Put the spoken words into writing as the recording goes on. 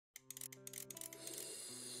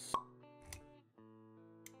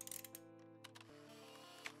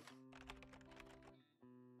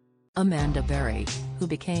Amanda Barrie, who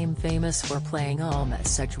became famous for playing Alma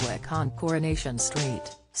Sedgwick on Coronation Street,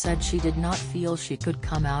 said she did not feel she could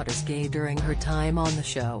come out as gay during her time on the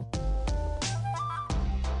show.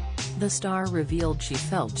 The star revealed she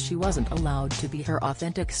felt she wasn't allowed to be her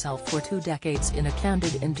authentic self for 2 decades in a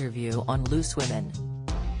candid interview on Loose Women.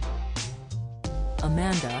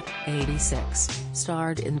 Amanda, 86,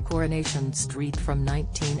 starred in Coronation Street from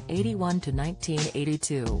 1981 to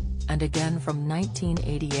 1982, and again from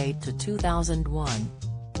 1988 to 2001.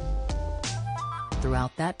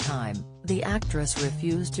 Throughout that time, the actress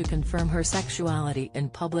refused to confirm her sexuality in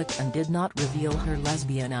public and did not reveal her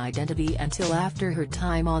lesbian identity until after her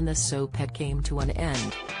time on the soap had came to an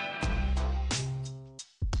end.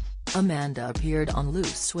 Amanda appeared on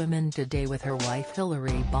Loose Women today with her wife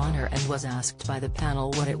Hilary Bonner and was asked by the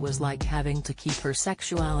panel what it was like having to keep her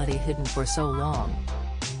sexuality hidden for so long.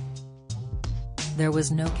 "There was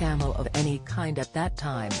no camo of any kind at that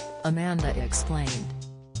time," Amanda explained.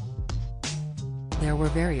 "There were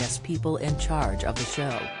various people in charge of the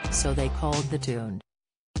show, so they called the tune.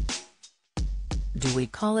 Do we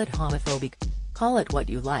call it homophobic? Call it what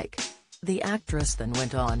you like." The actress then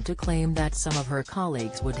went on to claim that some of her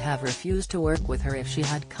colleagues would have refused to work with her if she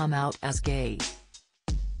had come out as gay.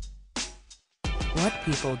 "What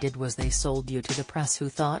people did was they sold you to the press who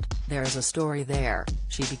thought, there's a story there,"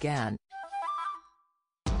 she began.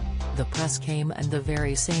 "The press came and the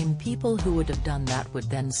very same people who would have done that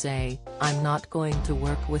would then say, I'm not going to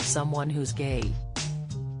work with someone who's gay."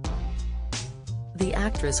 The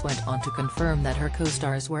actress went on to confirm that her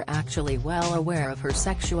co-stars were actually well aware of her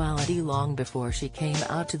sexuality long before she came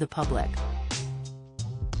out to the public.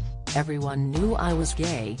 "Everyone knew I was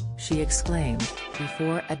gay," she exclaimed,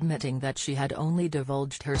 before admitting that she had only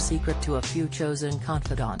divulged her secret to a few chosen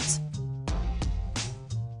confidants.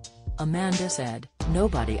 Amanda said,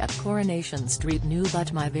 "Nobody at Coronation Street knew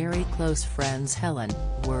but my very close friends Helen,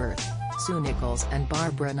 Worth, Sue Nichols and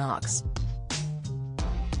Barbara Knox."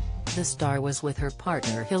 The star was with her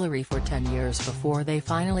partner Hilary for 10 years before they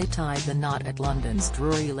finally tied the knot at London's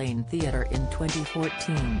Drury Lane Theatre in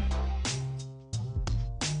 2014.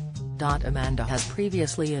 Amanda has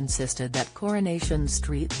previously insisted that Coronation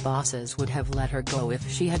Street bosses would have let her go if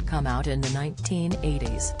she had come out in the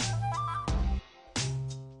 1980s.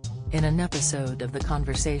 In an episode of the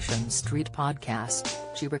Conversation Street podcast,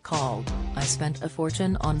 she recalled, "I spent a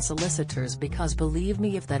fortune on solicitors because believe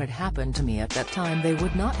me, if that had happened to me at that time they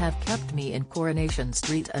would not have kept me in Coronation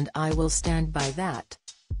Street, and I will stand by that.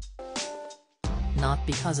 Not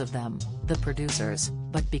because of them, the producers,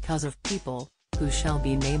 but because of people, who shall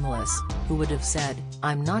be nameless, who would have said,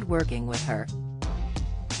 I'm not working with her."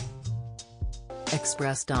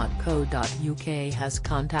 Express.co.uk has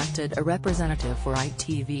contacted a representative for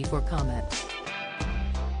ITV for comment.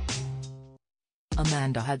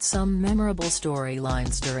 Amanda had some memorable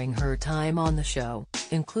storylines during her time on the show,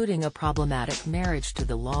 including a problematic marriage to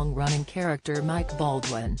the long-running character Mike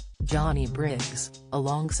Baldwin, Johnny Briggs,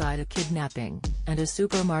 alongside a kidnapping, and a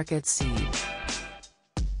supermarket siege.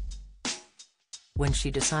 When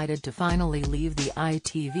she decided to finally leave the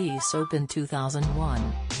ITV soap in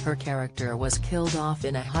 2001, her character was killed off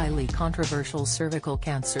in a highly controversial cervical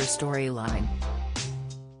cancer storyline.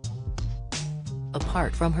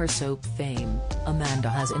 Apart from her soap fame, Amanda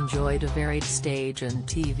has enjoyed a varied stage and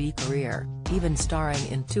TV career, even starring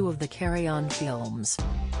in 2 of the Carry On films.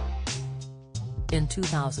 In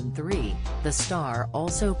 2003, the star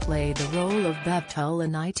also played the role of Bev Tull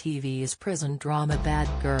in ITV's prison drama Bad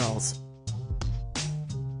Girls.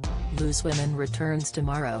 Loose Women returns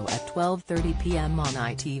tomorrow at 12:30 p.m. on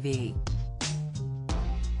ITV.